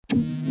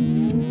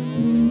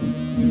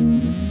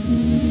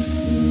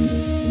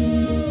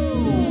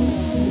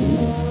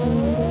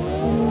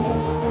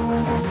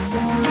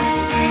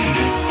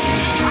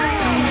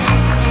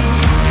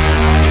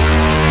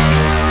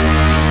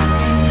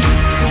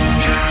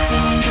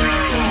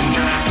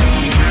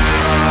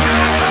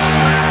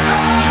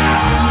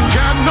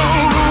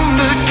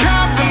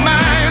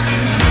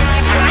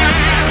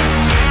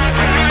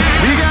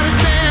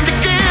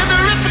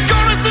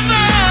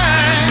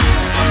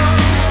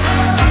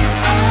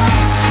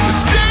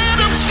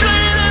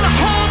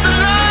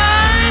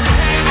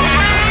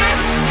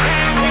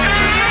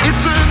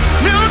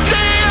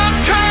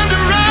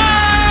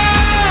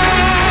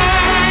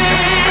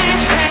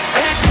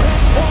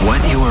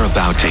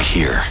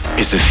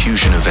the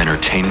fusion of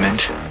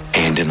entertainment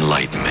and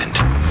enlightenment.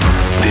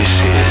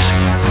 This is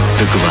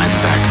the Glenn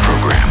Beck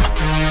Program.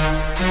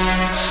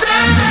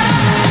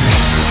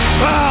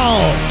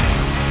 Well,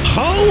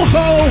 ho,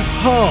 ho,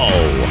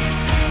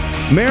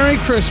 ho. Merry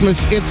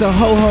Christmas. It's a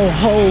ho, ho,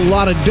 ho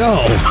lot of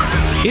dough.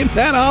 In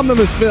that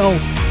omnibus bill,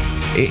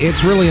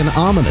 it's really an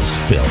ominous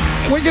bill.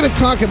 We're going to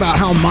talk about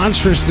how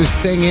monstrous this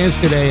thing is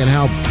today and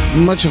how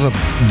much of a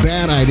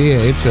bad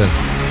idea. It's a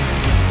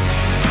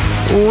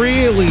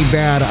really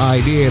bad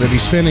idea to be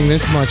spending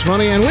this much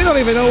money, and we don't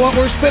even know what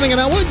we're spending. And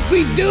now we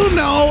do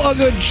know a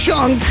good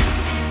chunk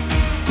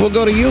will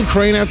go to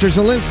Ukraine after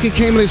Zelensky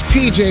came in his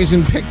PJs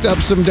and picked up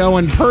some dough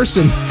in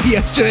person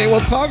yesterday. We'll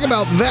talk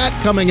about that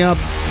coming up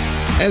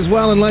as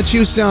well and let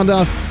you sound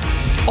off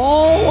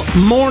all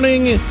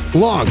morning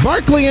long.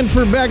 Barkley in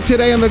for Beck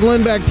today on the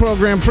Glenn Beck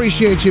Program.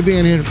 Appreciate you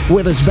being here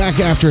with us. Back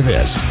after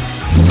this.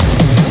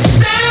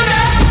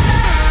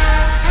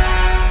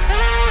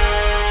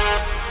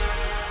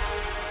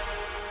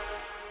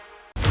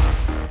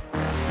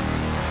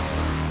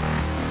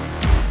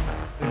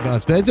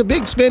 It's a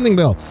big spending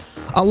bill.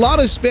 A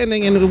lot of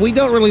spending, and we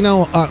don't really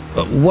know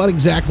what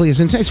exactly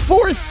is inside. It's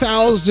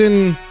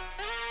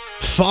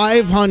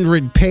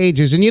 4,500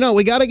 pages. And,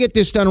 we got to get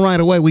this done right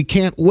away. We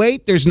can't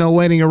wait. There's no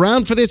waiting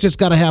around for this. It's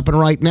got to happen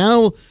right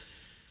now.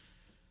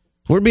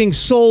 We're being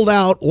sold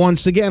out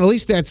once again. At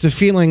least that's the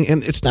feeling.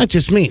 And it's not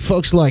just me.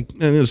 Folks like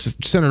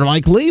Senator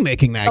Mike Lee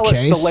making that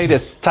case. What's the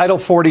latest? Title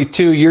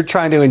 42, you're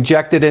trying to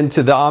inject it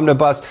into the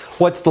omnibus.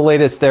 What's the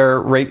latest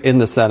there right in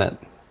the Senate?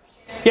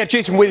 Yeah,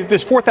 Jason, with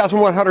this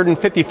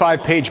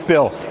 4,155-page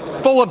bill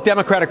full of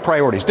Democratic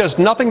priorities, does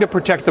nothing to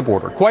protect the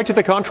border. Quite to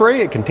the contrary,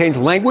 it contains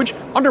language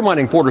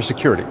undermining border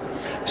security.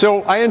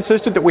 So I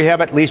insisted that we have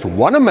at least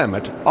one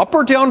amendment, up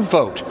or down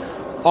vote,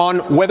 on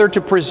whether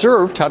to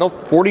preserve Title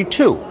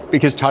 42,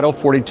 because Title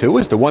 42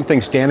 is the one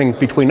thing standing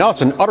between us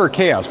and utter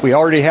chaos. We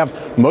already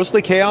have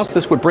mostly chaos.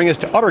 This would bring us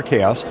to utter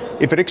chaos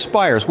if it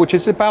expires, which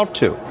it's about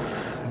to.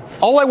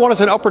 All I want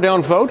is an up or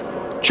down vote.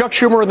 Chuck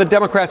Schumer and the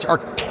Democrats are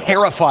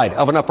terrified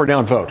of an up or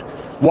down vote.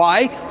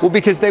 Why? Well,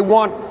 because they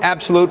want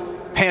absolute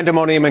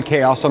pandemonium and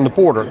chaos on the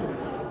border.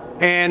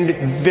 And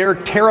they're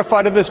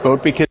terrified of this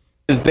vote because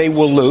they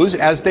will lose,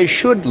 as they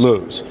should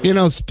lose.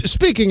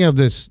 Speaking of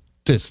the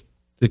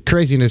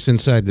craziness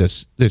inside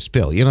this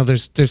bill,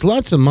 there's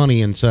lots of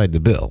money inside the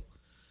bill.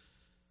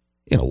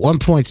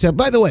 1.7,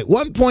 by the way,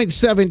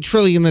 1.7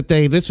 trillion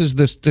this is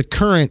the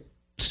current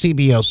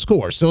CBO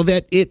score, so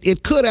that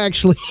it could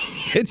actually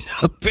hit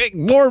a big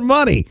more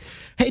money.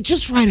 Hey,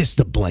 just write us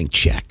the blank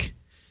check.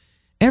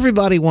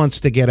 Everybody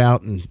wants to get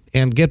out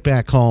and get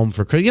back home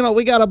for Christmas.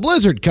 We got a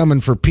blizzard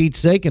coming, for Pete's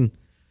sake, and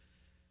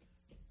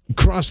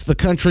across the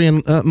country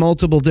in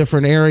multiple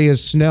different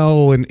areas,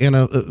 snow, and in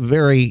a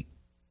very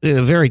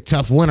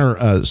tough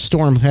winter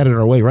storm headed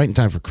our way right in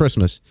time for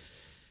Christmas.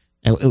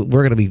 And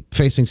we're going to be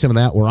facing some of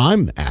that where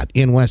I'm at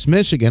in West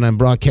Michigan. I'm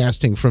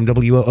broadcasting from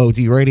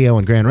WOOD Radio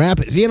in Grand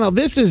Rapids.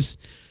 This is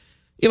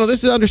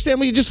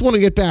understandable. You just want to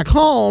get back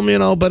home,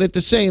 but at the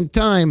same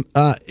time,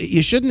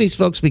 these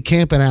folks be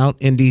camping out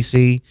in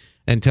D.C.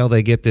 until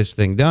they get this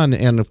thing done?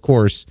 And of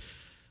course,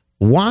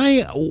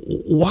 why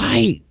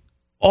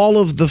all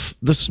of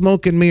the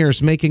smoke and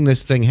mirrors making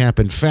this thing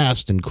happen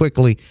fast and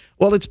quickly?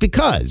 Well, it's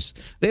because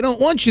they don't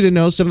want you to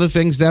know some of the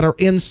things that are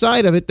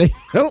inside of it. They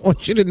don't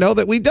want you to know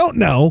that we don't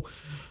know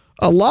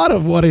a lot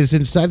of what is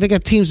inside. They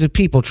got teams of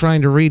people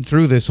trying to read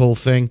through this whole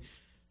thing.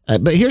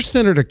 But here's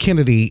Senator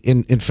Kennedy,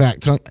 in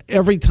fact,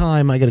 every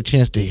time I get a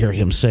chance to hear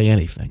him say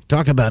anything,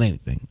 talk about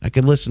anything, I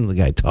can listen to the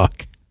guy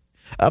talk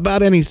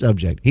about any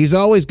subject. He's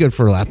always good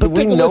for a laugh. But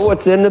we know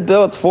what's in the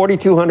bill. It's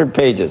 4,200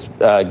 pages,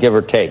 give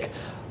or take.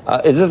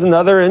 Is this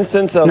another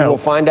instance of we'll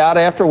find out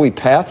after we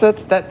pass it?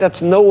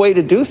 That's no way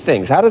to do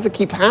things. How does it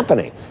keep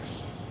happening?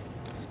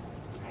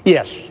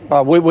 Yes,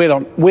 we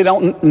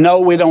don't know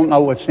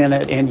what's in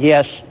it, and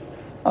yes,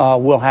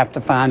 we'll have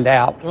to find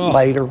out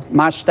later.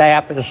 My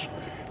staff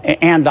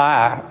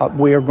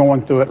we are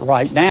going through it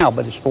right now,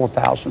 but it's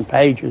 4,000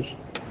 pages.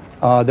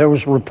 There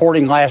was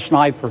reporting last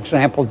night, for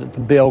example, that the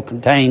bill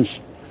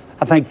contains,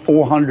 I think,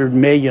 $400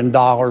 million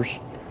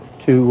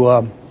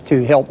to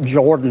help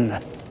Jordan,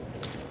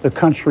 the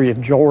country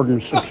of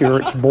Jordan,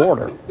 secure its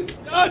border.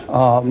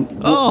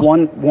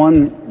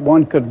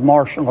 One could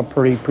marshal a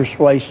pretty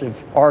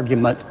persuasive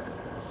argument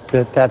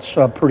that that's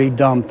a pretty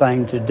dumb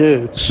thing to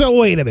do. So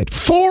wait a minute,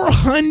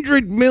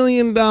 $400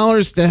 million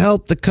to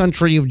help the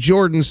country of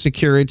Jordan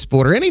secure its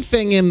border.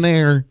 Anything in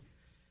there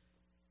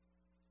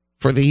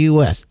for the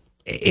U.S.?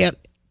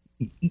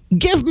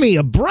 Give me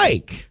a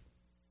break.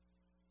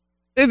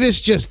 This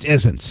just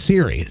isn't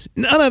serious.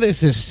 None of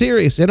this is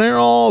serious. And they're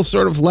all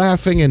sort of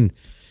laughing and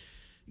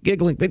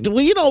giggling. But,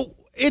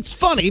 it's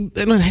funny, and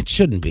it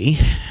shouldn't be.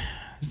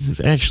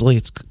 Actually,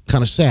 it's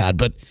kind of sad,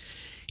 but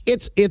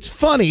it's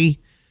funny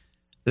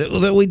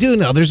that we do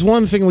know. There's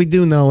one thing we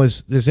do know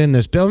is in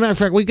this bill. As a matter of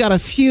fact, we got a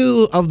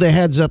few of the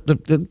heads up, a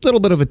little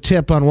bit of a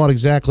tip on what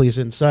exactly is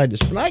inside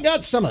this. And I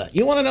got some of that.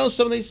 You want to know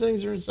some of these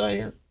things are inside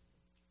here?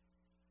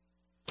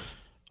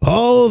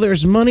 Oh,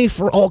 there's money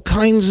for all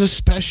kinds of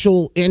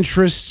special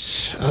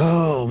interests.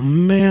 Oh,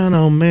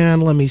 man.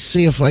 Let me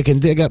see if I can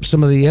dig up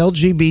some of the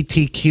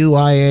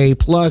LGBTQIA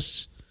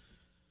plus.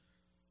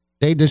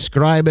 They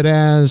describe it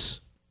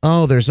as,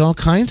 there's all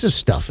kinds of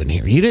stuff in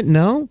here. You didn't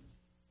know?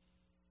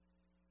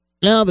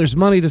 Now there's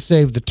money to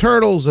save the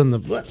turtles and the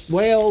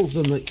whales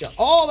and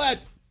all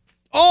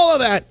of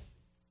that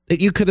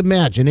you could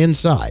imagine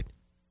inside.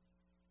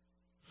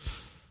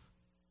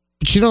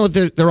 But you know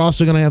what they're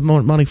also going to have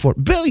more money for?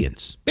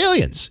 Billions.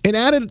 And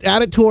add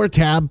it to our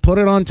tab, put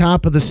it on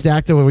top of the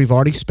stack that we've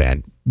already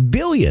spent.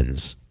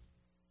 Billions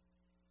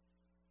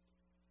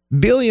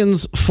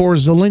for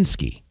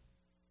Zelensky.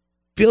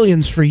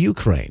 Billions for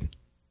Ukraine.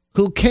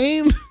 Who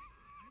came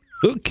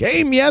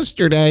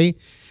yesterday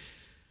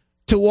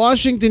to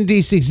Washington,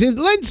 D.C.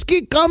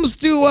 Zelensky comes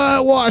to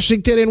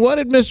Washington, and what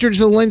did Mr.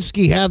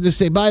 Zelensky have to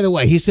say? By the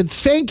way, he said,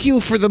 thank you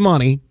for the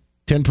money,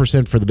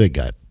 10% for the big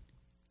guy.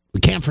 We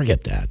can't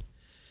forget that.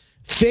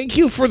 Thank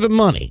you for the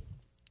money.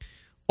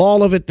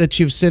 All of it that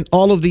you've sent,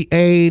 all of the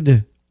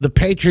aid, the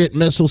Patriot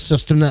missile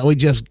system that we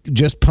just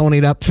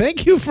ponied up.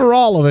 Thank you for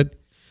all of it.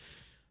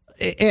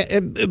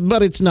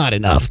 But it's not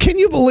enough. Can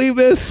you believe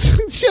this?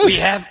 We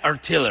have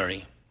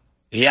artillery.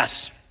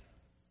 Yes.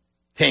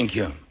 Thank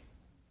you.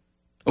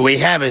 We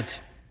have it.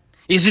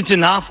 Is it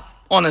enough?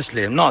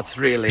 Honestly, not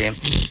really.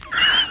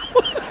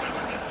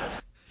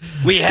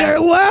 They're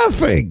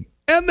laughing.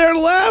 And they're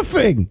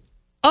laughing.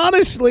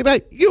 Honestly,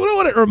 you know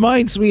what it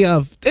reminds me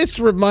of? I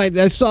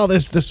saw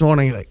this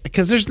morning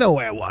because there's no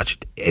way I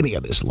watched any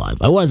of this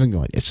live. I wasn't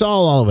going. I saw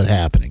all of it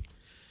happening.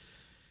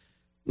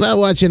 Not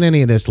watching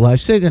any of this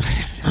live.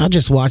 I'll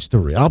just watch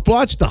I'll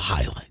watch the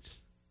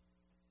highlights.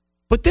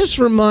 But this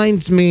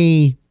reminds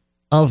me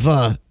of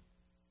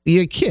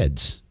your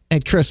kids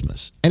at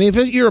Christmas. And if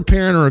you're a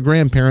parent or a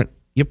grandparent,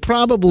 you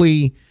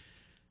probably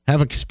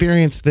have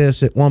experienced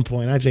this at one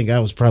point. I think I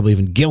was probably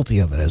even guilty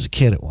of it as a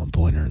kid at one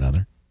point or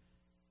another.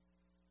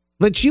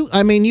 But you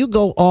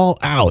go all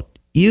out.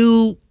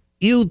 You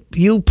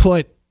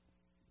put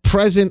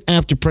present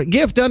after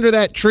gift under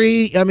that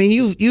tree. I mean,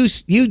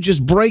 you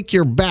just break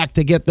your back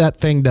to get that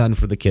thing done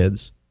for the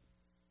kids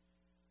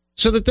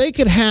so that they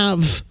could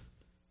have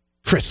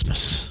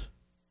Christmas.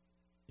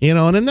 You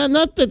know, and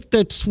not that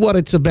that's what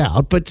it's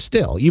about, but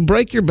still, you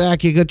break your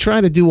back. You could try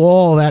to do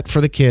all that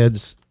for the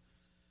kids.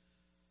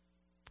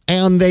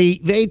 And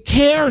they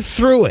tear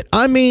through it.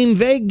 I mean,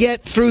 they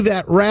get through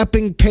that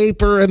wrapping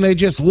paper and they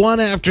just one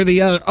after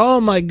the other. Oh,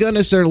 my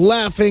goodness, they're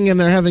laughing and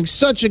they're having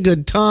such a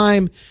good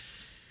time.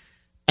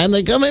 And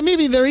they come,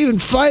 maybe they're even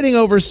fighting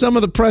over some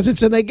of the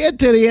presents, and they get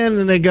to the end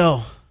and they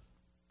go,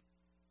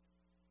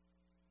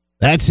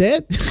 that's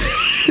it?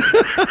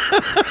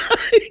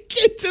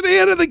 Get to the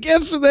end of the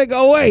gifts and they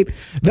go, wait,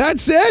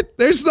 that's it?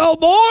 There's no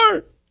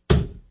more?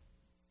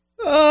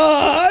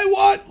 I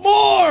want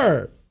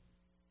more.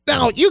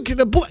 Now, you can,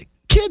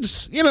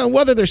 kids,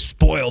 whether they're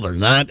spoiled or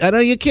not, I know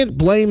you can't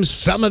blame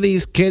some of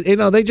these kids.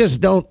 They just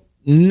don't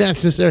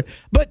necessarily.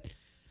 But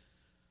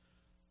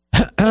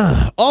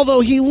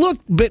although he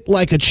looked a bit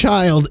like a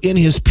child in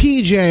his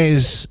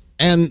PJs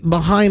and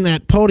behind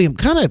that podium,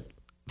 kind of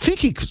think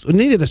he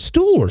needed a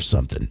stool or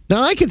something.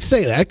 Now, I could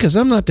say that because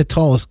I'm not the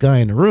tallest guy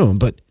in the room,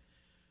 but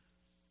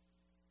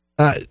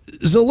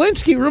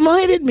Zelensky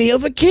reminded me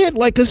of a kid,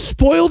 like a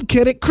spoiled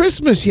kid at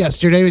Christmas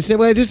yesterday. He said,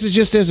 well, this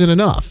just isn't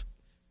enough.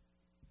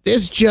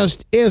 This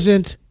just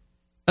isn't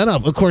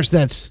enough. Of course,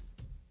 that's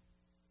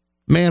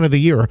Man of the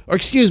Year, or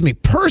excuse me,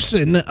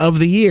 Person of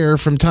the Year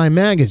from Time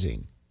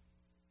Magazine.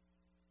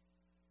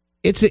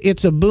 It's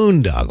a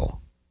boondoggle.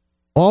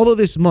 All of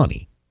this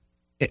money.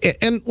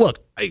 And look,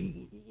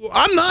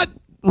 I'm not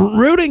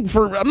rooting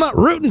for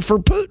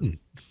Putin.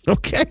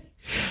 Okay?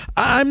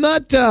 I'm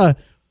not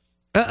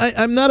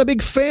a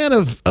big fan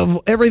of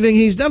everything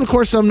he's done. Of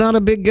course, I'm not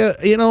a big a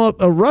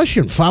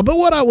Russian fan. But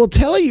what I will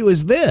tell you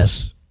is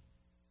this.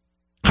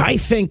 I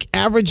think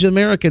average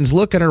Americans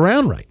looking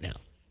around right now,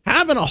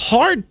 having a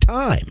hard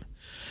time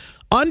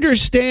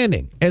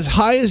understanding, as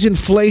high as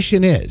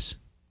inflation is,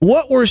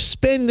 what we're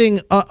spending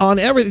on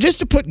everything, just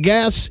to put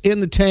gas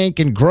in the tank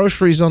and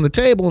groceries on the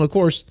table. And, of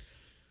course,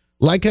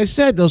 like I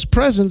said, those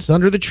presents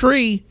under the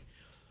tree.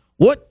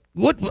 What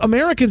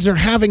Americans are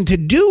having to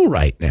do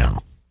right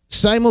now,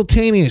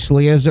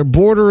 simultaneously, as their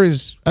border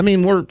is,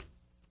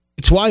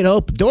 it's wide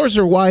open. Doors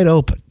are wide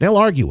open. They'll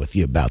argue with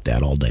you about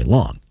that all day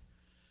long.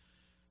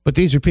 But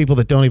these are people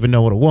that don't even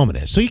know what a woman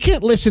is. So you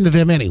can't listen to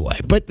them anyway.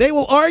 But they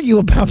will argue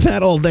about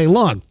that all day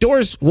long.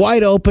 Doors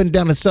wide open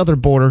down the southern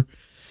border.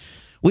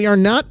 We are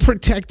not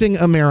protecting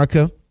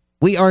America.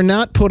 We are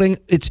not putting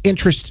its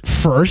interest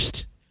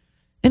first.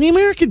 And the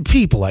American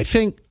people, I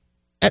think,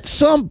 at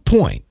some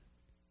point,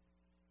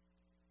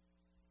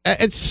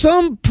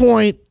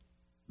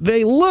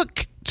 they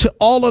look to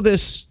all of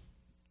this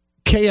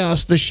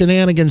chaos, the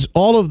shenanigans,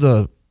 all of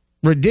the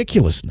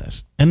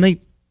ridiculousness, and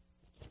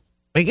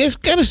I guess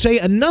got to say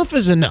enough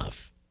is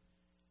enough.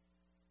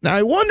 Now,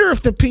 I wonder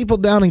if the people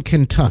down in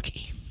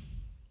Kentucky,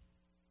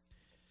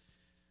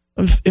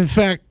 in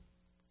fact,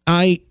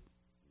 I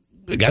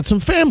got some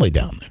family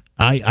down there.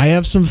 I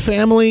have some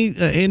family,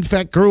 in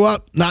fact, grew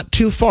up not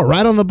too far,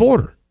 right on the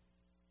border,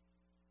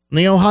 in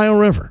the Ohio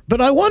River. But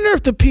I wonder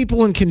if the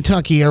people in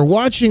Kentucky are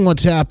watching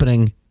what's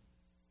happening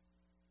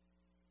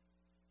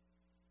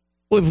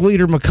with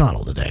Leader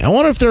McConnell today. I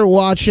wonder if they're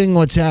watching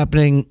what's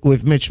happening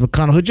with Mitch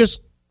McConnell, who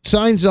just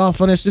signs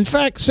off on this. In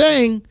fact,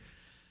 saying,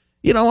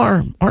 you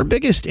know, our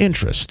biggest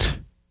interest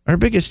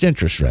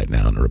right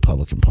now in the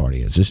Republican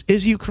Party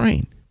is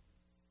Ukraine.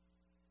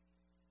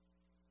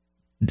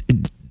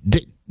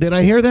 Did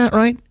I hear that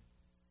right?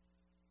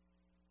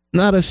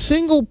 Not a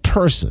single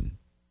person,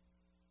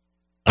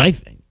 I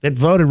think, that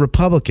voted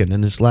Republican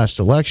in this last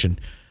election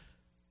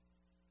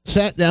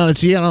sat down and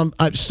said,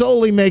 I'm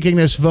solely making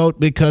this vote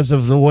because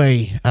of the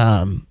way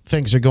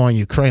things are going in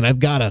Ukraine. I've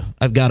got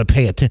to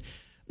pay attention.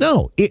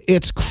 No,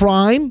 it's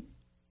crime.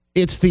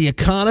 It's the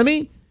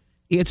economy.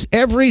 It's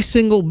every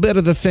single bit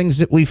of the things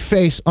that we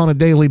face on a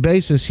daily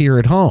basis here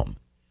at home.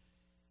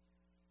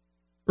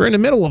 We're in the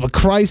middle of a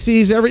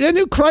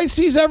new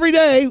crises every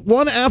day,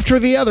 one after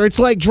the other. It's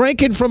like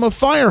drinking from a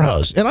fire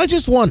hose. And I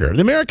just wonder,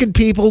 the American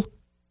people,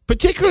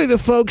 particularly the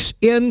folks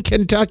in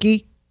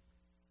Kentucky,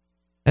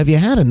 have you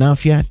had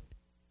enough yet?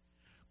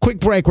 Quick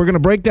break. We're going to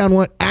break down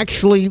what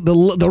actually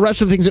the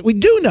rest of the things that we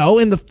do know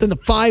in the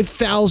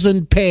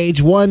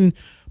 5,000-page,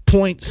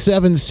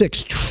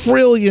 $1.76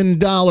 trillion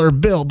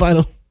bill. By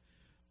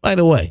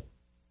the way,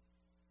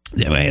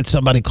 I had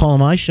somebody call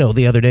my show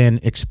the other day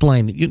and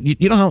explain,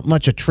 you know how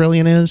much a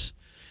trillion is?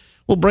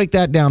 We'll break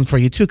that down for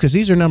you, too, because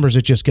these are numbers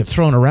that just get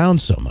thrown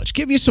around so much.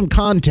 Give you some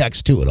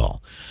context to it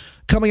all.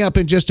 Coming up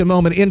in just a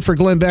moment, in for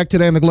Glenn Beck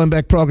today on the Glenn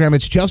Beck program,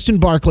 it's Justin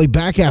Barkley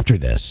back after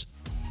this.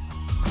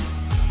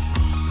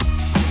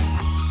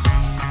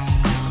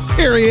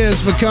 Here he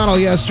is, McConnell,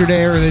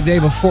 yesterday or the day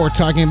before,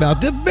 talking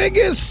about the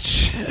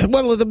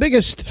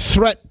biggest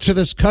threat to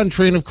this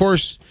country, and, of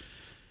course,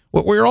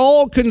 what we're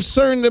all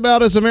concerned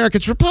about as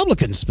Americans,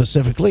 Republicans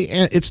specifically,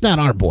 and it's not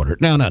our border.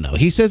 No.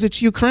 He says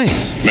it's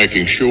Ukraine's.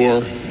 Making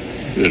sure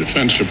the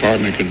Defense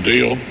Department can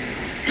deal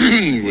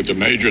with the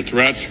major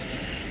threats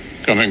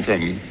coming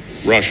from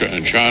Russia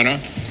and China,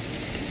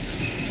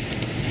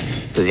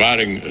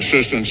 providing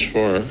assistance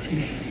for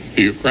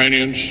the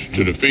Ukrainians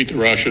to defeat the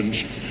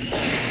Russians.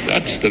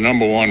 That's the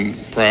number one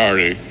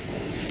priority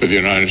for the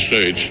United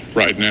States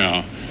right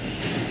now,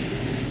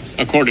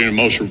 according to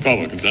most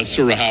Republicans. That's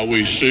sort of how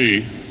we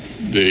see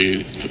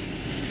the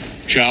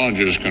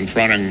challenges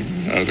confronting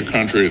the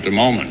country at the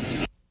moment.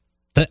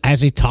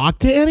 Has he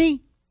talked to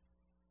any?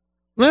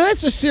 Well,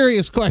 that's a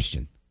serious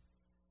question.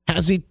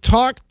 Has he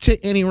talked to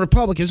any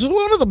Republicans?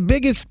 One of the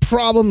biggest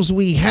problems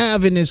we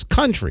have in this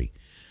country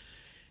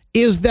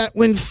is that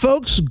when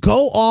folks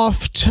go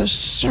off to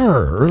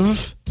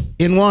serve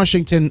in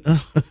Washington,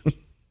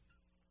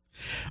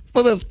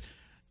 well,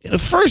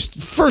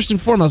 first and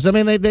foremost, I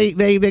mean,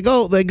 they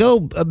go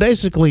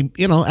basically,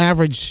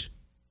 average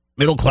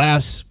middle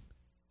class,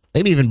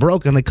 maybe even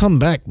broke, and they come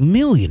back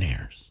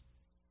millionaires.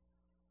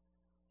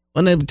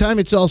 When the time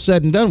it's all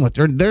said and done with,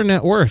 their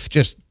net worth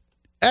just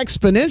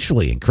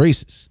exponentially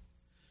increases.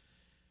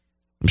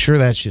 I'm sure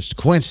that's just a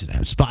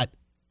coincidence, but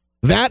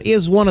that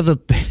is one of the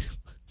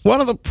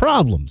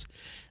problems.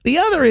 The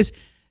other is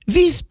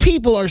these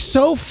people are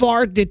so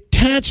far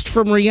detached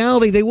from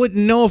reality they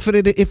wouldn't know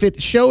if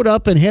it showed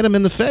up and hit them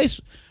in the face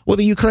with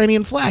a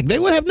Ukrainian flag. They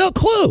would have no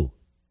clue.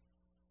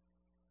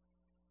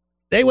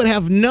 They would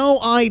have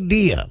no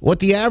idea what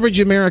the average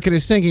American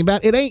is thinking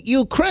about. It ain't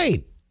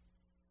Ukraine.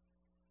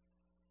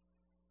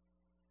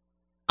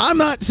 I'm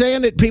not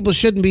saying that people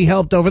shouldn't be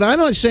helped over there. I'm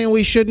not saying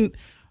we shouldn't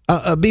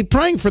be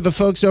praying for the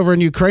folks over in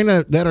Ukraine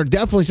that are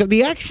definitely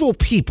the actual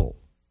people.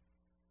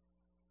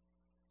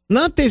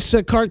 Not this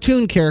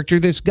cartoon character,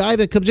 this guy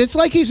that comes. It's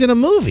like he's in a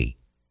movie.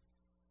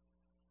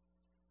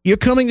 You're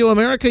coming to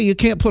America, you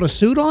can't put a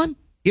suit on?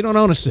 You don't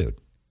own a suit.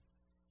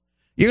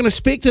 You're going to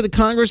speak to the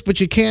Congress, but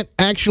you can't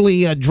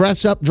actually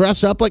dress up.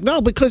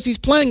 No, because he's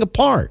playing a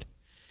part.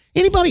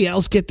 Anybody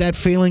else get that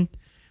feeling?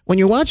 When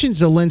you're watching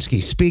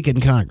Zelensky speak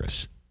in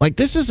Congress, like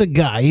this is a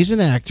guy, he's an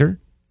actor.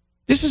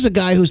 This is a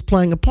guy who's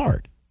playing a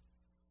part.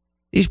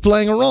 He's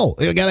playing a role.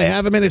 You got to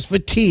have him in his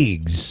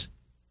fatigues.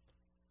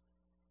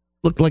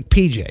 Looked like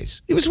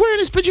PJs. He was wearing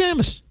his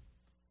pajamas.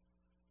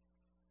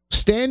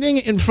 Standing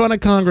in front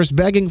of Congress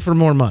begging for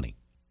more money.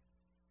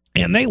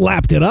 And they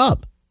lapped it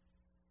up.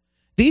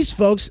 These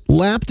folks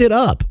lapped it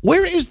up.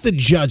 Where is the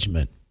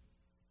judgment?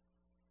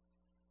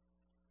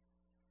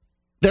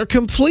 They're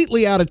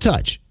completely out of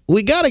touch.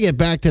 We got to get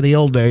back to the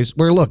old days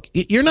where, look,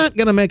 you're not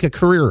going to make a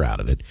career out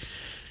of it.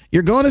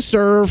 You're going to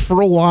serve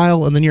for a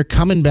while, and then you're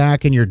coming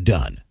back and you're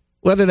done.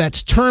 Whether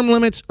that's term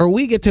limits or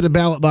we get to the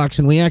ballot box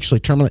and we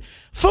actually term limit.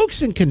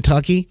 Folks in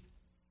Kentucky,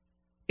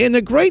 in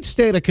the great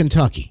state of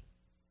Kentucky,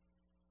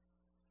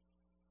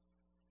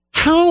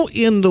 how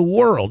in the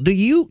world do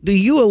you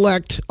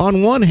elect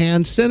on one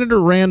hand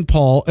Senator Rand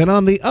Paul and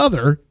on the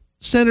other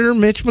Senator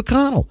Mitch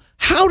McConnell?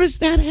 How does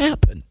that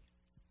happen?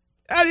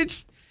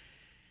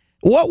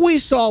 What we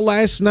saw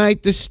last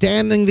night, the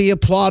standing, the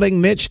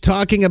applauding, Mitch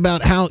talking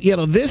about how,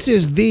 this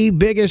is the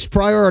biggest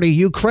priority,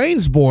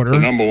 Ukraine's border. The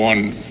number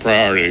one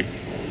priority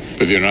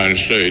for the United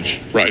States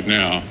right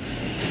now,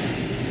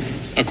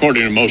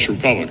 according to most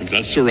Republicans.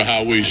 That's sort of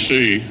how we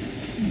see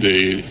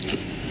the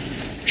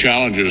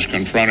challenges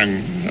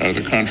confronting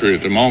the country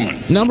at the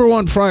moment. Number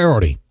one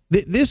priority.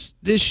 This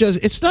shows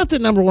it's not the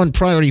number one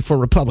priority for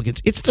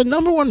Republicans. It's the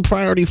number one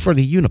priority for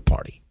the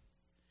Uniparty.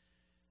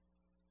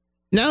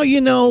 Now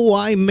you know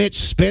why Mitch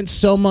spent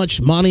so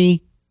much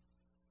money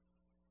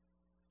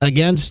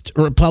against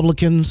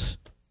Republicans,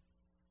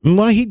 and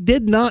why he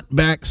did not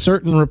back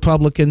certain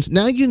Republicans.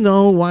 Now you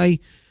know why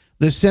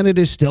the Senate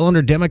is still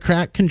under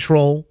Democrat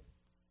control.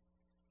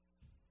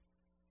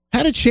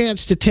 Had a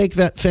chance to take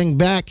that thing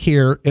back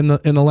here in the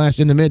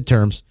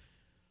midterms.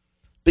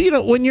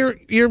 But when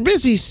you're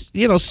busy,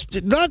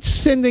 not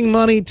sending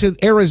money to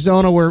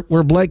Arizona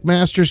where Blake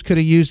Masters could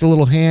have used a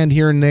little hand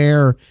here and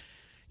there.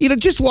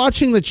 Just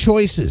watching the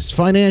choices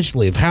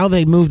financially of how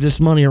they move this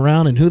money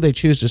around and who they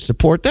choose to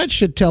support, that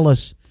should tell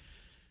us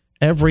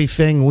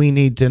everything we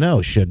need to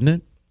know, shouldn't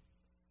it?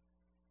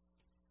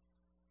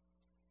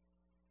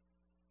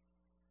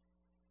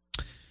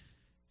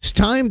 It's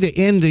time to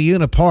end the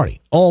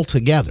Uniparty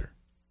altogether.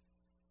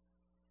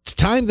 It's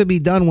time to be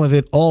done with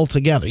it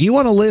altogether. You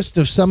want a list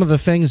of some of the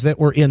things that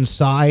were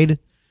inside,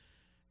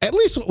 at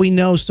least what we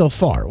know so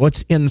far,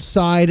 what's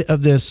inside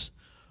of this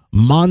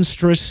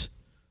monstrous,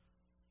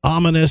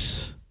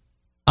 ominous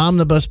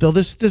omnibus bill,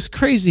 this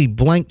crazy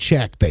blank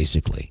check,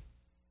 basically.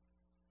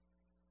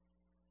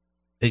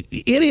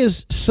 It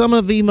is some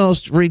of the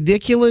most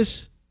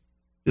ridiculous,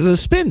 the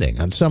spending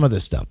on some of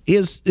this stuff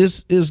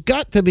is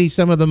got to be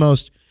some of the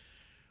most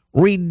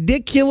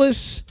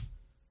ridiculous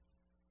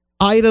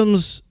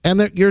items, and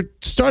that you're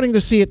starting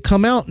to see it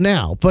come out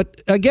now.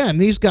 But again,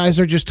 these guys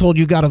are just told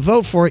you got to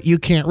vote for it. You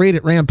can't read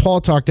it. Rand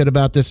Paul talked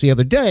about this the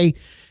other day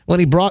when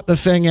he brought the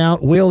thing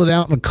out, wheeled it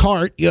out in a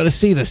cart. You got to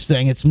see this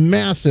thing. It's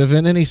massive.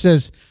 And then he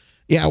says,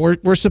 yeah,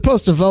 we're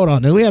supposed to vote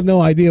on it. We have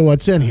no idea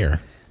what's in here.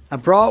 I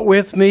brought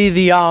with me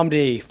the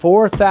Omni,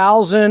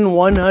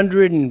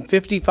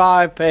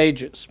 4,155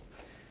 pages.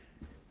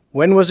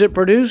 When was it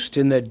produced?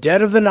 In the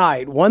dead of the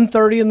night,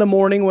 1:30 in the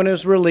morning when it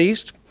was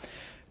released.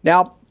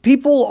 Now,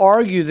 people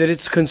argue that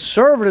it's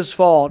conservatives'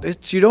 fault.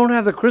 You don't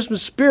have the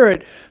Christmas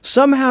spirit.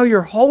 Somehow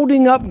you're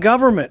holding up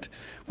government.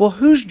 Well,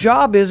 whose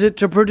job is it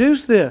to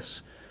produce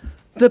this?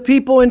 The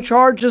people in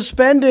charge of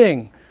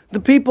spending, the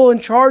people in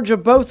charge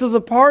of both of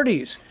the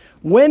parties.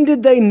 When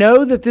did they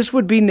know that this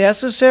would be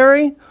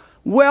necessary?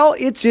 Well,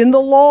 it's in the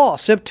law,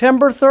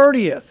 September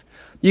 30th.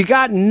 You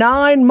got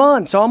 9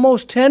 months,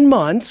 almost 10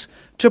 months,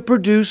 to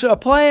produce a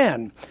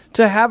plan,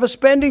 to have a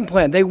spending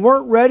plan. They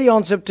weren't ready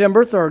on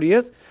September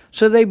 30th,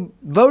 so they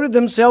voted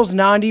themselves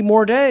 90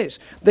 more days.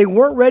 They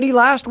weren't ready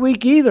last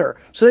week either,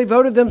 so they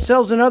voted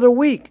themselves another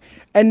week.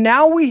 And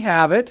now we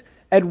have it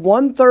at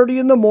 1:30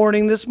 in the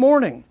morning this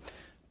morning.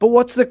 But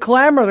what's the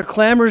clamor? The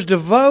clamor is to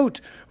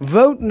vote.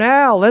 Vote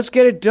now. Let's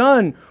get it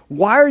done.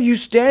 Why are you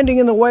standing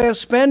in the way of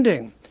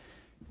spending?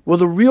 Well,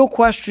 the real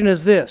question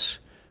is this.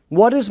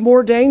 What is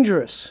more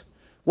dangerous?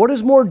 What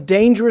is more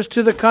dangerous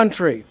to the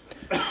country?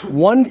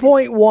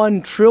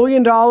 $1.1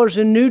 trillion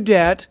in new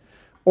debt,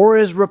 or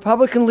as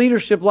Republican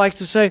leadership likes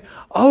to say,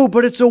 oh,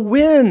 but it's a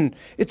win.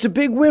 It's a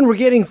big win. We're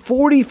getting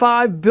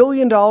 $45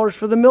 billion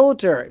for the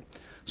military.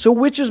 So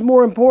which is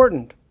more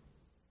important?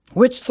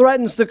 Which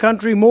threatens the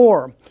country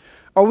more?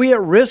 Are we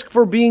at risk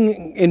for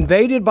being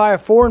invaded by a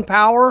foreign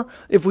power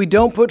if we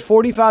don't put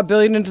 $45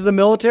 billion into the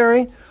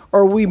military?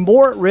 Or are we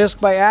more at risk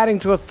by adding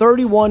to a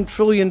 $31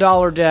 trillion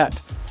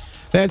debt?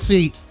 That's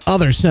the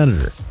other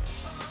senator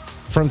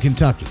from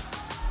Kentucky,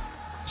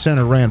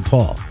 Senator Rand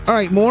Paul. All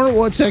right, more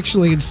what's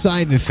actually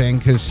inside the thing,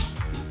 because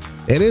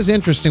it is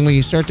interesting when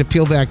you start to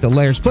peel back the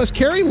layers. Plus,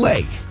 Carrie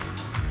Lake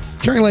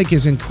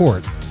is in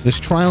court. This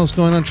trial is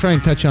going on. Try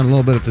and touch on a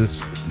little bit of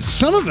this.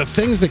 Some of the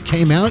things that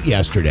came out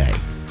yesterday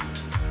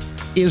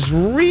is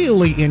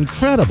really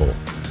incredible.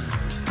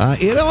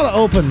 It ought to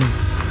open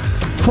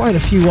quite a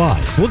few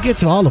eyes. We'll get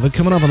to all of it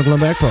coming up on the Glenn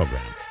Beck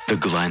program. The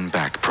Glenn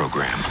Beck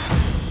program.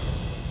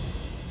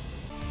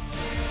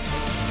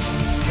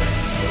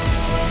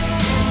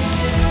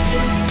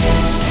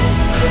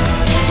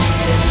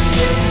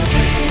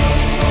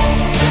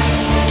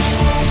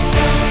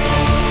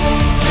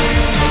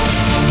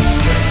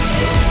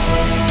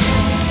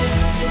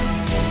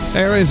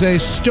 There is a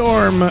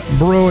storm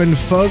brewing,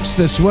 folks.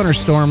 This winter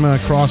storm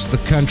across the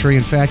country.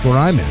 In fact, where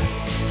I'm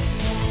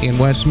at, in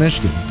West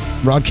Michigan,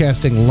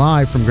 broadcasting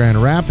live from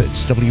Grand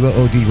Rapids,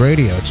 WOOD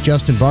Radio. It's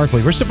Justin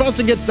Barkley. We're supposed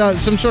to get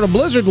some sort of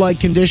blizzard-like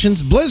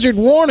conditions. Blizzard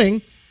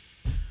warning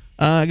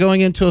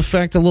going into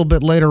effect a little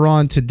bit later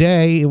on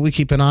today. We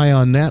keep an eye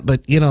on that.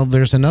 But,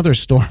 there's another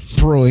storm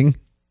brewing.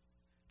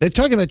 They're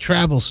talking about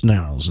travel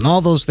snails and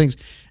all those things.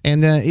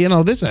 And,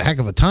 this is a heck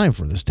of a time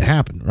for this to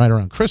happen right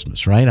around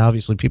Christmas, right?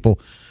 Obviously, people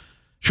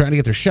trying to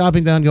get their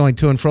shopping done, going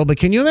to and fro. But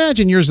can you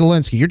imagine you're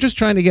Zelensky? You're just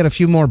trying to get a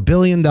few more $1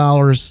 billion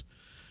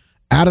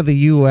out of the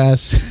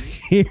U.S.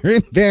 here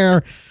and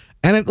there,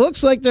 And it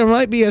looks like there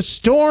might be a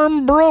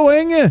storm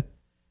brewing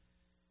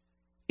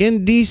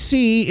in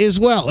D.C. as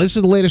well. This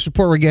is the latest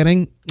report we're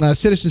getting.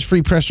 Citizens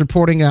Free Press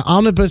reporting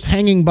omnibus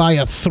hanging by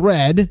a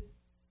thread.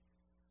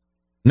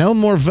 No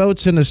more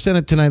votes in the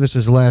Senate tonight. This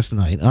is last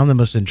night.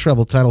 Omnibus in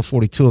trouble. Title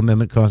 42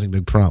 amendment causing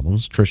big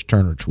problems. Trish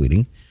Turner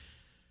tweeting.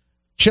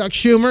 Chuck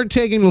Schumer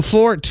taking the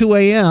floor at 2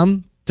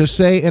 a.m. to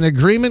say an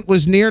agreement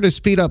was near to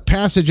speed up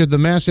passage of the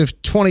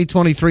massive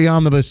 2023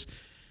 omnibus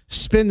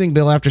spending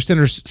bill after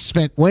senators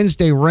spent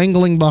Wednesday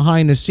wrangling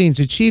behind the scenes.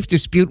 The chief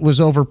dispute was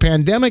over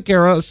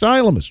pandemic-era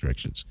asylum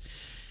restrictions.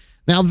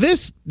 Now,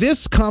 this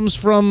comes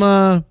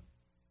from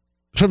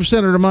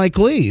Senator Mike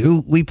Lee,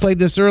 who we played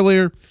this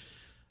earlier.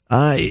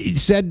 He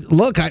said,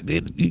 look,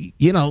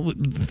 you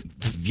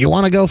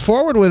want to go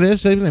forward with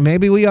this,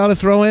 maybe we ought to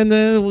throw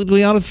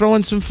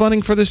in some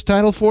funding for this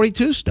Title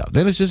 42 stuff.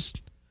 Then it's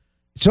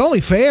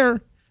only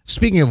fair.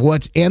 Speaking of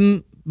what's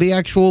in the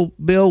actual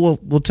bill,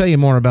 we'll tell you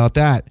more about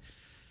that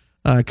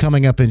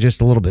coming up in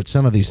just a little bit.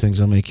 Some of these things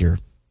will make your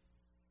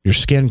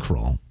skin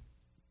crawl.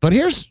 But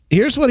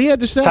here's what he had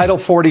to say. Title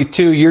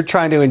 42, you're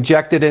trying to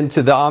inject it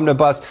into the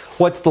omnibus.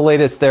 What's the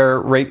latest there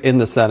right in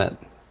the Senate?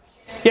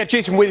 Yeah,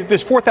 Jason, with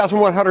this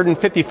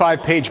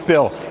 4,155-page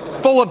bill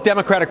full of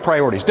Democratic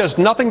priorities, does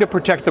nothing to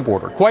protect the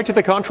border. Quite to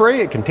the contrary,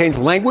 it contains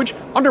language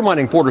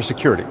undermining border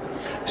security.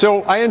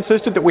 So I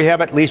insisted that we have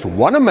at least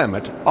one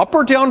amendment, up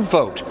or down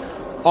vote,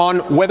 on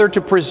whether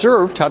to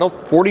preserve Title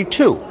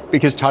 42,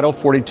 because Title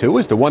 42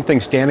 is the one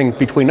thing standing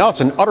between us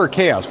and utter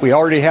chaos. We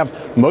already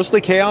have mostly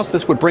chaos.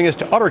 This would bring us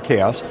to utter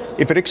chaos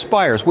if it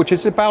expires, which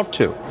it's about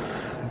to.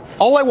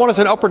 All I want is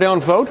an up or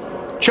down vote.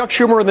 Chuck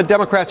Schumer and the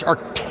Democrats are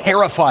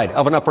terrified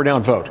of an up or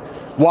down vote.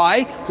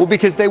 Why? Well,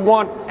 because they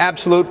want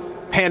absolute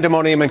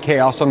pandemonium and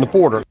chaos on the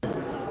border.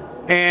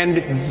 And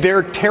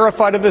they're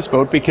terrified of this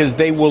vote because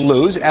they will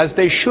lose, as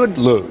they should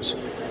lose.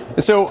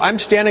 And so I'm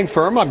standing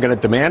firm. I'm going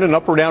to demand an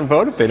up or down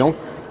vote. If they don't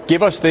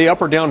give us the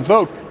up or down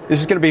vote,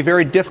 this is going to be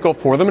very difficult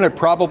for them, and it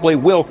probably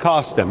will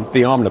cost them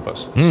the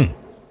omnibus.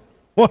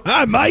 Well,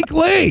 Mike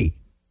Lee.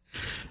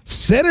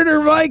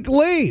 Senator Mike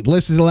Lee.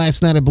 Listened to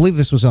last night. I believe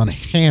this was on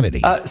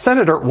Hannity.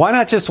 Senator, why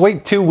not just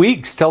wait 2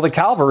 weeks till the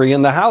cavalry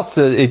in the House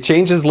it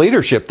changes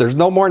leadership? There's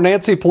no more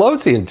Nancy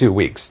Pelosi in 2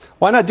 weeks.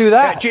 Why not do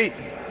that?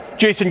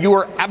 Jason, you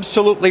are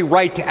absolutely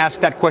right to ask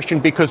that question,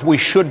 because we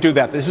should do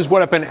that. This is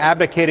what I've been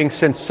advocating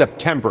since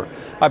September.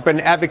 I've been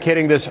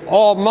advocating this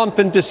all month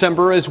in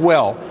December as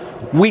well.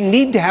 We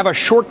need to have a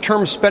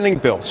short-term spending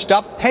bill.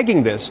 Stop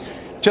pegging this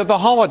to the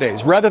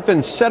holidays rather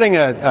than setting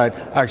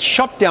a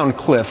shutdown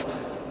cliff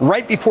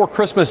right before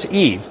Christmas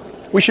Eve.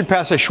 We should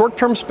pass a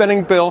short-term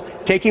spending bill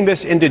taking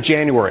this into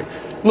January.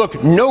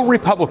 Look, no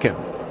Republican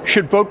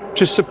should vote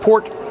to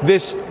support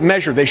this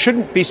measure. They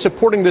shouldn't be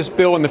supporting this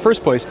bill in the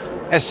first place,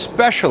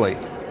 especially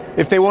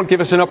if they won't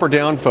give us an up or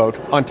down vote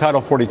on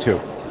Title 42.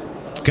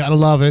 Gotta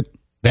love it.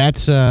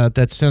 That's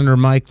Senator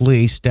Mike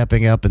Lee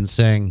stepping up and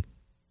saying,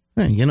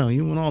 hey,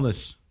 you want all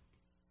this.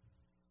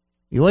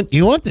 You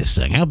want this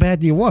thing. How bad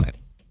do you want it?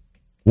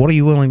 What are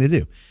you willing to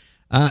do?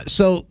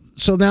 So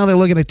now they're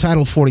looking at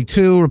Title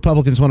 42.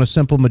 Republicans want a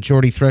simple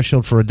majority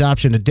threshold for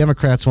adoption. The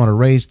Democrats want to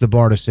raise the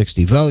bar to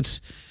 60 votes.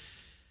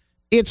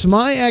 It's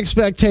my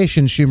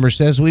expectation, Schumer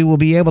says, we will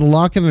be able to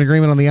lock in an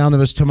agreement on the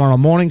omnibus tomorrow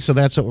morning, so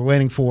that's what we're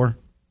waiting for.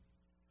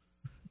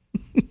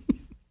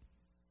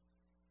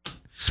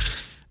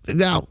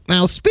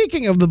 Now,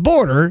 speaking of the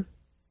border,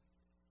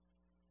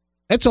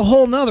 that's a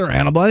whole nother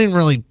animal. I didn't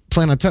really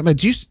plan on talking about.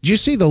 Do you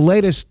see the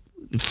latest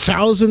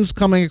thousands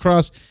coming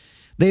across?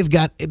 They've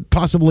got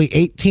possibly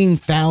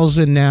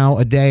 18,000 now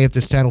a day if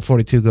this Title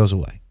 42 goes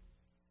away.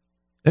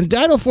 And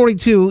Title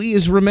 42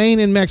 is remain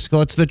in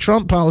Mexico. It's the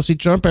Trump policy,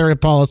 Trump area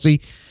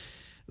policy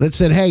that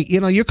said, hey,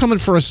 you're coming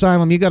for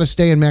asylum. You got to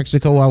stay in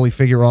Mexico while we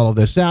figure all of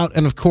this out.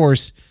 And of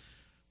course,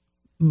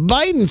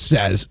 Biden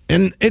says,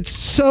 and it's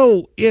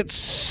so,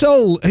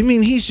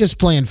 he's just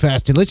playing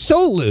fast. It's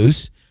so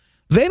loose.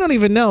 They don't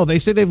even know. They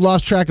say they've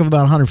lost track of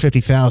about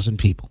 150,000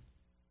 people.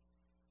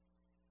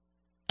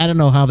 I don't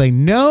know how they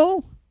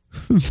know.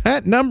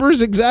 That number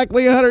is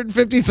exactly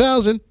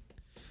 150,000.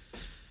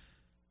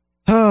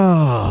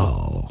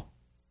 Oh.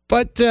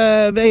 But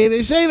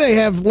they say they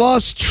have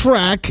lost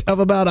track of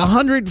about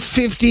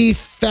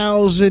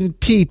 150,000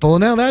 people.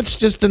 Now, that's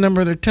just the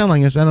number they're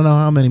telling us. I don't know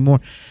how many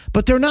more.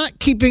 But they're not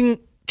keeping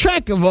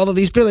track of all of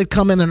these people that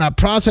come in. They're not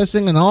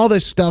processing and all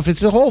this stuff.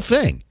 It's the whole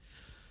thing.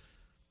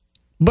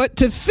 But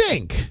to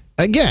think,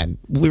 again,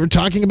 we were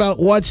talking about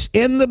what's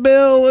in the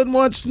bill and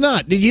what's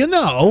not. Did you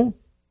know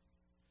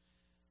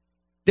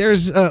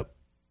there's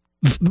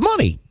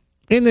money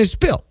in this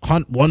bill,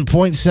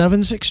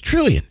 $1.76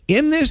 trillion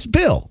in this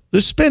bill,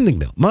 the spending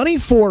bill, money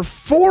for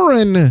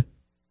foreign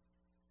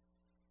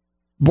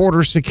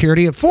border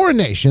security of foreign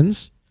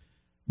nations,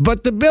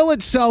 but the bill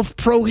itself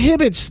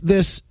prohibits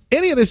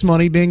any of this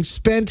money being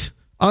spent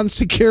on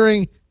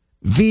securing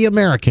the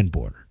American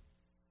border.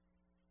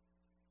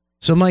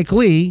 So, Mike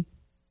Lee,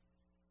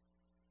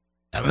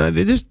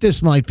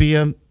 this might be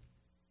an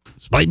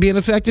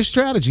effective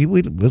strategy.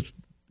 Let's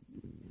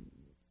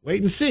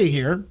wait and see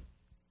here.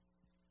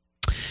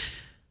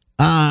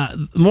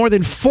 more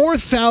than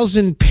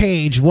 4,000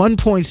 page,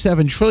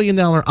 $1.7 trillion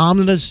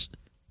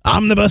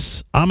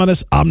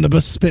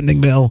omnibus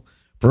spending bill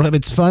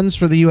prohibits funds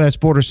for the U.S.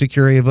 border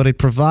security, but it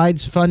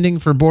provides funding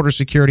for border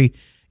security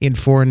in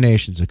foreign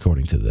nations,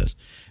 according to this.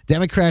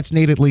 Democrats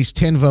need at least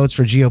 10 votes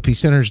for GOP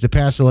senators to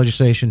pass the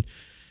legislation,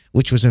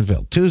 which was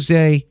unveiled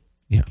Tuesday,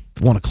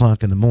 1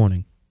 o'clock in the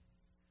morning.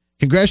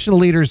 Congressional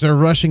leaders are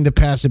rushing to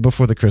pass it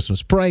before the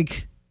Christmas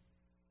break.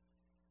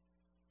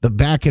 The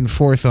back and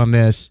forth on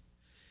this.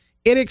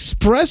 It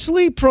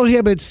expressly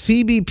prohibits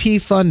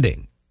CBP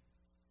funding,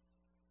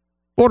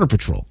 Border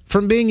Patrol,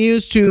 from being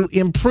used to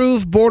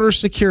improve border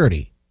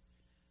security.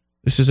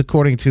 This is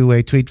according to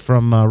a tweet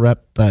from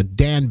Rep.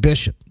 Dan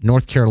Bishop,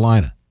 North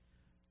Carolina,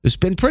 who's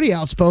been pretty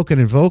outspoken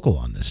and vocal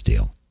on this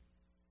deal.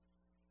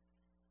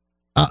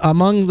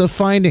 Among the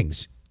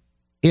findings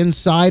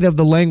inside of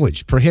the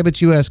language, prohibits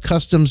U.S.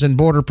 Customs and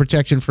Border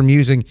Protection from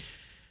using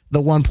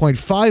the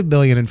 $1.5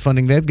 billion in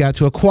funding they've got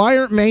to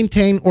acquire,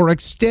 maintain, or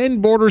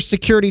extend border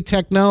security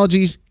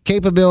technologies,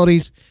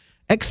 capabilities,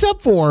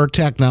 except for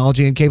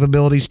technology and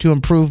capabilities to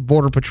improve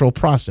Border Patrol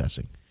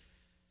processing.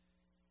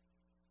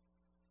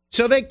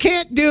 So they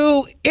can't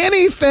do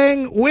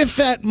anything with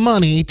that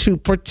money to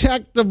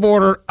protect the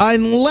border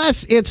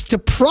unless it's to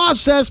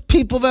process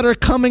people that are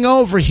coming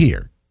over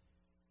here.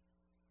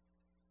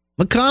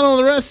 McConnell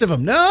and the rest of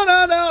them.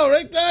 No,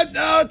 Rick,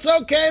 no, it's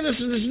okay.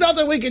 There's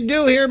nothing we can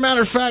do here.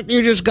 Matter of fact,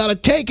 you just got to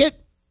take it.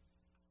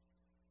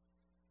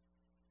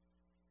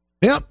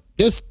 Yep,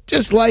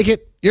 just like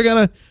it. You're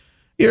gonna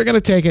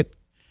take it.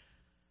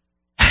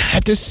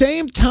 At the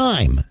same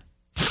time,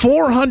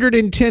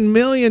 $410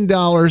 million,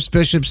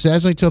 Bishop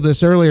says, I told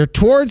this earlier,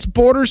 towards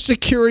border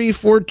security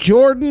for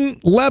Jordan,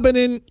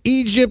 Lebanon,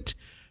 Egypt,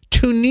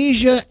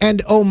 Tunisia,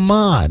 and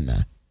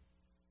Oman.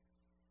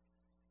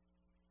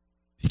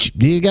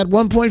 You got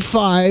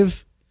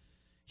 1.5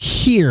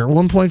 here,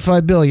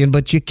 1.5 billion,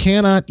 but you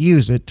cannot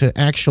use it to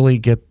actually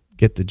get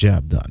the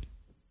job done.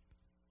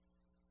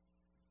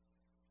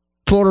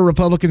 Florida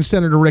Republican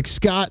Senator Rick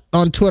Scott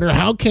on Twitter,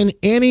 how can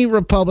any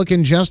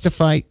Republican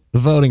justify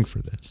voting for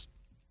this?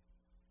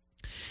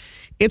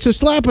 It's a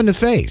slap in the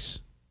face.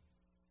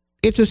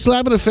 It's a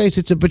slap in the face.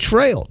 It's a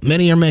betrayal.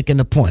 Many are making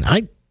the point.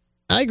 I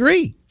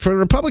agree. For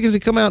Republicans to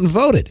come out and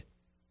voted,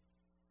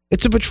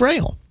 it's a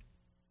betrayal.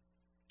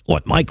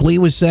 What Mike Lee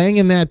was saying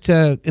in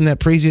that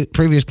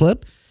previous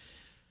clip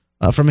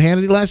from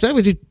Hannity last night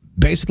was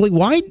basically,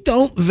 why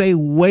don't they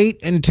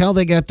wait until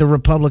they got the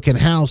Republican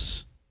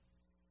House?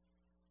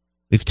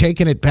 We've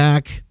taken it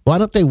back. Why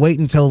don't they wait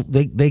until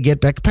they get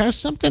back past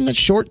something that's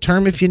short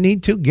term if you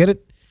need to get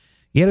it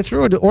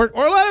through or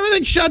let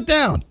everything shut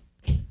down?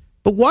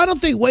 But why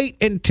don't they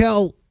wait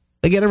until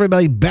they get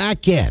everybody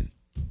back in?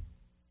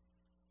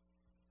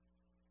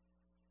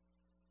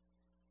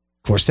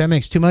 Of course, that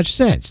makes too much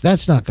sense.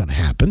 That's not going to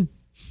happen.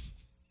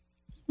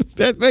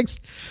 That makes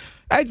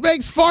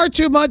far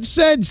too much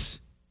sense.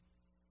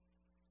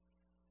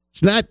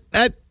 It's not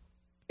that.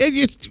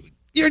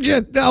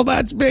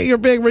 You're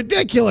being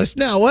ridiculous.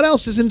 Now, what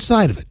else is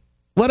inside of it?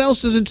 What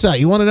else is inside?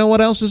 You want to know what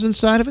else is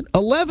inside of it?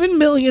 $11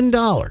 million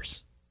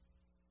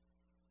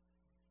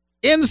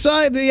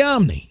inside the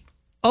Omni.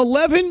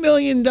 $11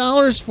 million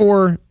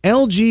for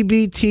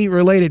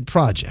LGBT-related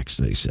projects,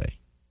 they say.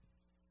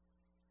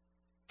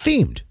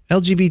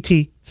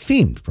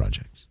 LGBT-themed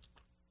projects.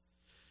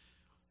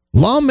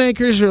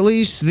 Lawmakers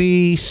released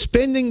the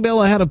spending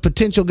bill ahead of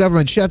potential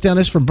government shutdown.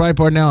 This from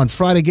Breitbart now on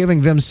Friday,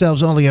 giving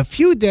themselves only a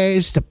few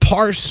days to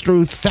parse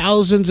through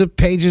thousands of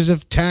pages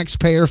of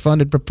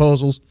taxpayer-funded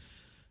proposals,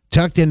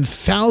 tucked in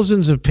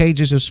thousands of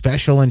pages of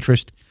special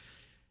interest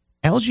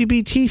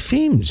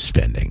LGBT-themed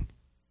spending,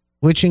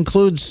 which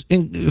includes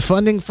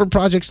funding for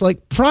projects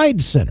like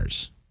Pride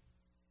Centers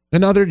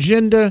and other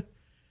gender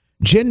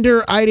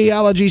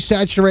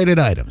ideology-saturated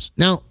items.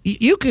 Now,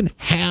 you can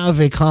have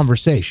a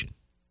conversation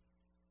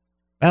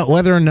about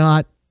whether or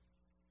not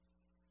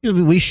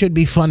we should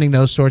be funding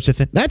those sorts of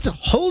things. That's a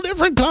whole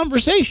different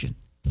conversation.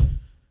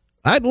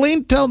 I'd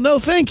lean tell no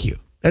thank you.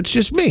 That's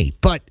just me.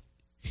 But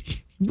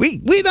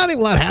we not even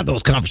allowed to have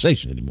those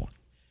conversations anymore.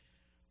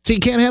 So you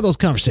can't have those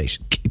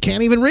conversations.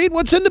 Can't even read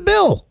what's in the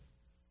bill.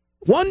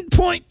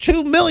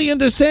 $1.2 million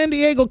to San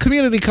Diego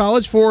Community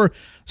College for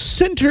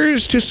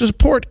centers to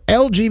support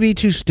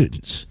LGBT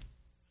students.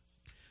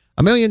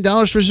 $1 million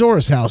for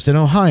Zora's House in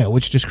Ohio,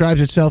 which describes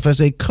itself as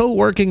a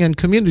co-working and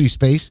community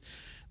space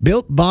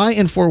built by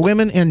and for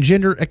women and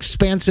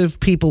gender-expansive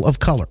people of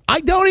color.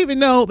 I don't even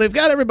know. They've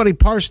got everybody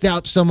parsed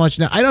out so much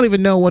now. I don't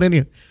even know what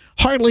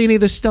hardly any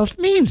of this stuff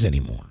means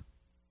anymore.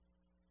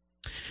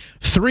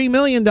 $3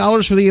 million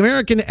for the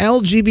American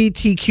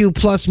LGBTQ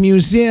plus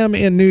Museum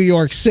in New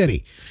York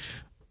City.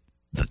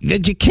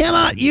 You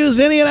cannot use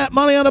any of that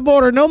money on the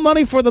border. No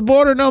money for the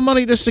border, no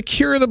money to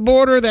secure the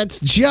border. That's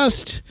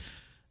just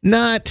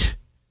not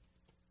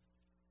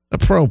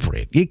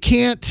appropriate. You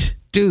can't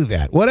do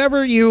that.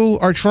 Whatever you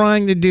are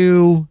trying to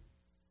do,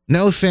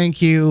 no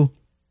thank you.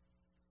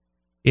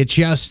 It's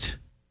just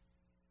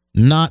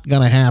not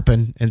going to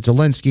happen. And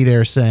Zelensky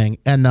there saying,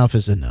 enough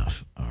is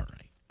enough. All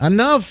right.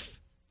 Enough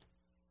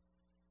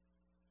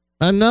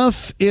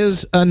enough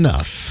is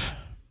enough.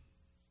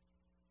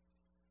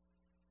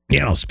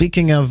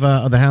 Speaking of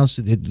the House,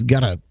 it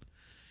got a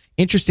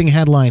interesting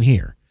headline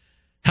here.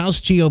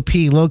 House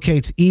GOP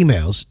locates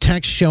emails,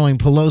 text showing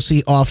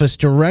Pelosi office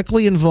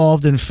directly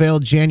involved in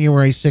failed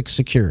January 6th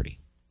security.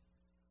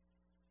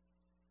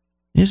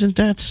 Isn't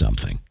that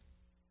something?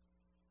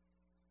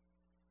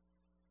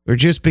 We're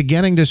just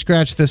beginning to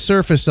scratch the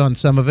surface on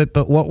some of it,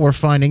 but what we're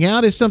finding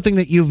out is something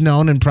that you've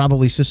known and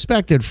probably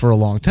suspected for a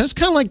long time. It's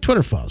kind of like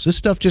Twitter files. This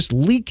stuff just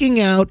leaking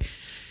out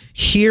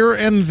here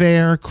and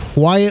there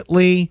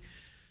quietly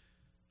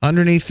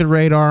underneath the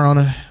radar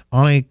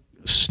on a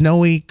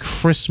snowy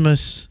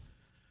Christmas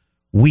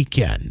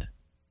weekend.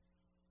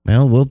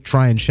 Well, we'll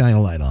try and shine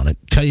a light on it.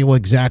 Tell you what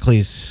exactly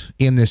is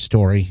in this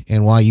story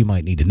and why you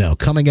might need to know.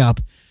 Coming up,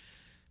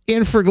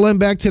 in for Glenn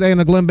Beck today on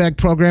the Glenn Beck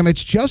program,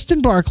 it's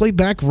Justin Barkley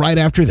back right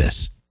after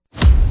this.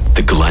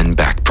 The Glenn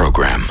Beck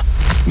program.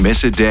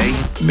 Miss a day,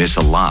 miss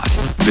a lot.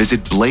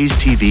 Visit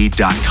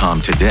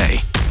blazetv.com today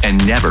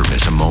and never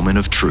miss a moment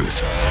of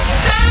truth.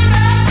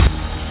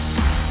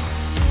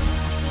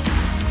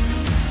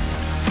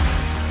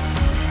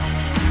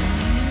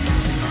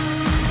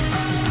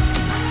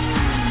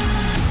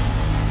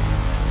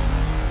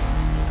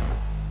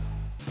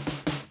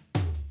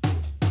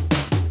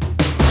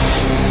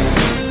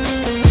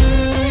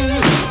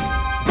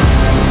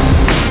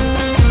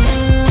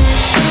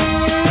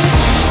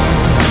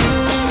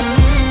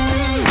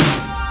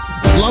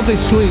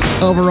 This tweet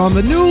over on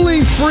the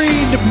newly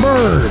freed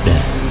bird,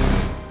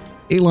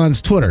 Elon's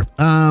Twitter.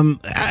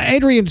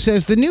 Adrian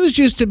says, the news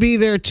used to be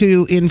there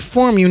to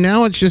inform you.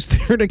 Now it's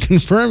just there to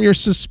confirm your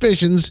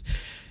suspicions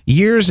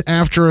years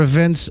after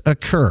events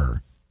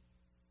occur.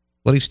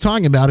 What he's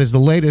talking about is the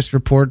latest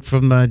report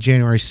from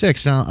January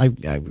 6th. Now,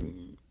 I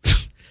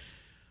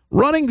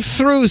running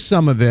through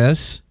some of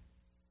this,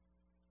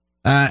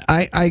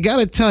 I got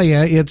to tell you,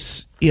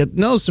 it's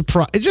no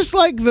surprise. It's just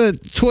like the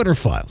Twitter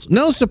files.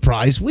 No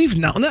surprise. We've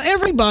known.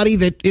 Everybody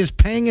that is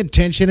paying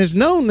attention has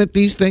known that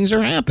these things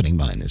are happening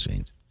behind the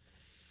scenes.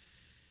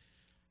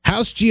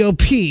 House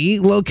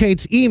GOP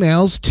locates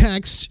emails,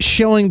 texts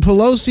showing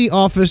Pelosi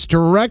office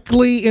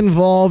directly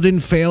involved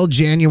in failed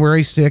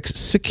January 6th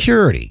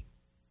security.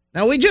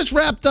 Now, we just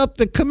wrapped up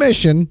the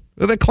commission,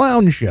 the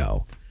clown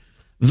show,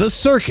 the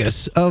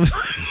circus of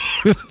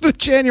the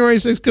January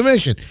 6th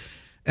commission.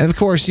 And, of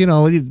course,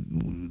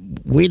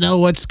 we know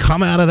what's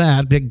come out of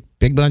that.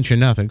 Big bunch of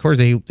nothing. Of course,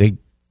 they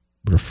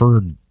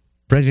referred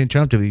President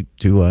Trump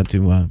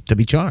to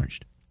be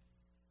charged.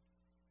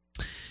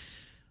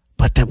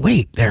 But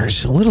wait,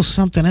 there's a little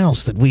something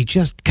else that we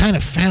just kind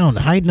of found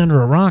hiding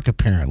under a rock,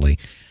 apparently.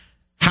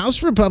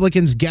 House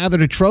Republicans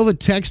gathered a trove of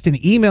text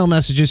and email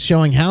messages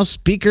showing House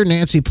Speaker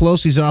Nancy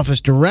Pelosi's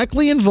office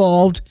directly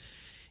involved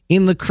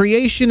in the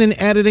creation and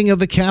editing of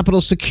the Capitol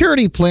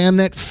security plan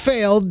that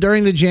failed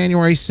during the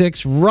January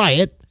 6th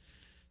riot.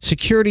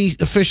 Security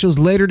officials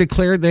later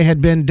declared they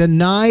had been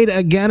denied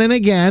again and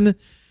again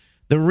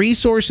the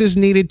resources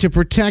needed to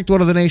protect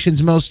one of the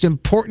nation's most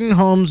important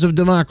homes of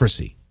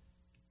democracy.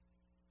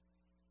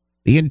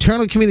 The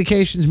internal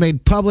communications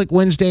made public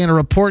Wednesday in a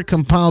report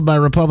compiled by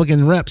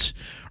Republican reps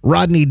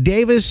Rodney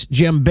Davis,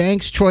 Jim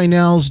Banks, Troy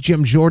Nehls,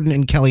 Jim Jordan,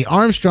 and Kelly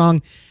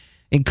Armstrong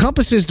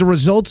encompasses the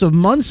results of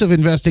months of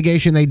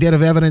investigation they did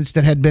of evidence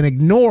that had been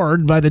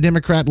ignored by the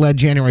Democrat-led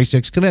January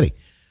 6th committee.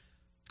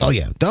 Oh,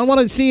 yeah. Don't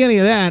want to see any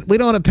of that. We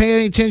don't want to pay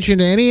any attention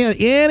to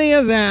any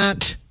of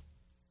that.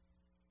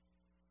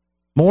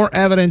 More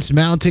evidence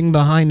mounting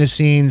behind the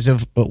scenes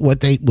of what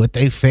they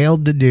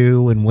failed to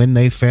do and when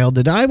they failed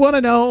to do. I want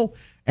to know,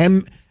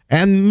 and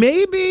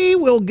maybe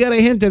we'll get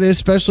a hint of this,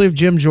 especially if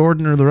Jim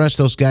Jordan or the rest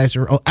of those guys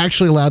are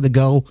actually allowed to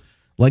go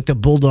like the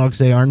bulldogs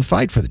they are and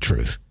fight for the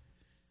truth.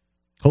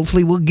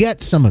 Hopefully we'll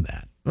get some of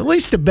that, at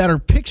least a better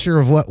picture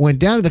of what went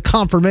down, the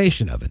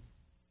confirmation of it.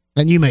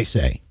 And you may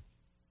say,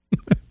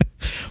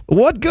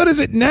 what good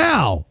is it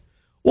now?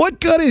 What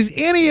good is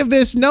any of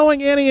this,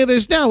 knowing any of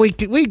this now? We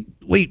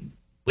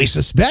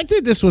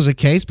suspected this was a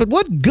case, but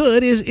what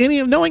good is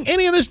knowing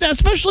any of this now,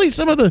 especially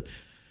some of the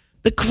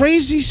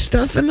crazy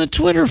stuff in the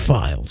Twitter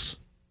files?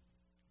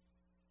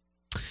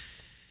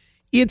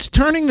 It's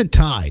turning the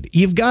tide.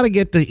 You've got to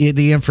get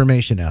the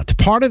information out.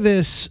 Part of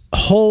this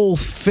whole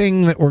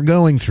thing that we're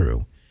going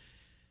through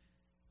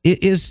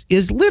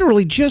is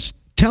literally just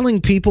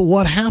telling people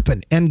what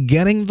happened and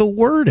getting the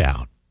word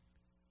out.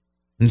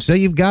 And so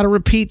you've got to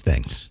repeat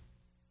things.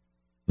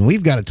 And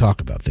we've got to talk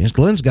about things.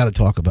 Glenn's got to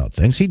talk about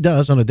things. He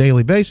does on a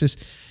daily basis.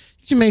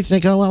 You may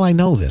think, oh, well, I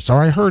know this,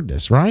 or I heard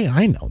this, right?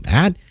 I know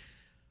that.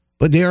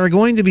 But there are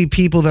going to be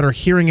people that are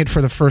hearing it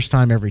for the first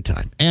time every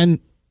time. And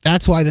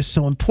that's why this is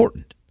so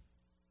important.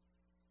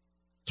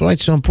 That's why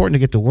it's so important to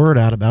get the word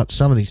out about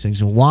some of these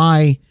things and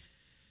why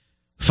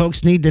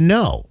folks need to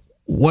know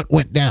what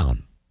went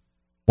down,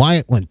 why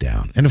it went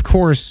down, and, of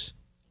course,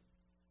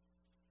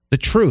 the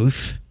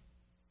truth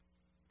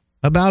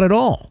about it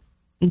all,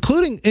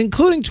 including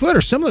Twitter.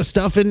 Some of the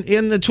stuff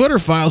in the Twitter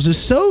files is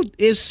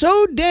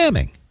so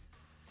damning.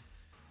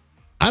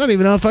 I don't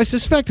even know if I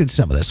suspected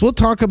some of this. We'll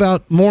talk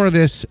about more of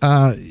this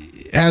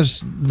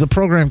as the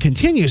program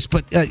continues.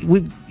 But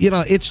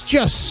it's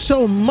just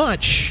so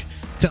much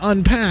to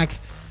unpack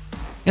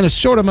in a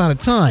short amount of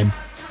time.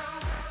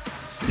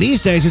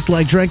 These days, it's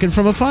like drinking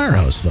from a fire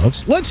hose,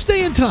 folks. Let's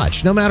stay in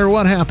touch no matter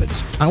what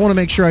happens. I want to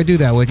make sure I do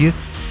that with you.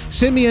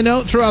 Send me a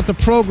note throughout the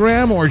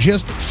program or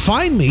just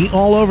find me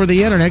all over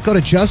the internet. Go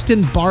to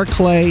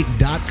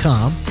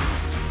justinbarclay.com.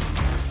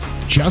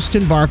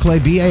 Justin Barclay,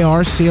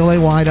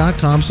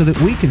 BARCLAY.com, so that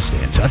we can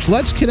stay in touch.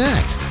 Let's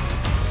connect.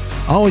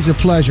 Always a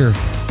pleasure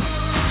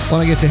when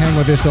I get to hang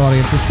with this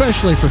audience,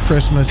 especially for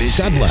Christmas. This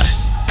God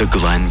bless. Is the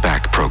Glenn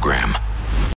Beck Program.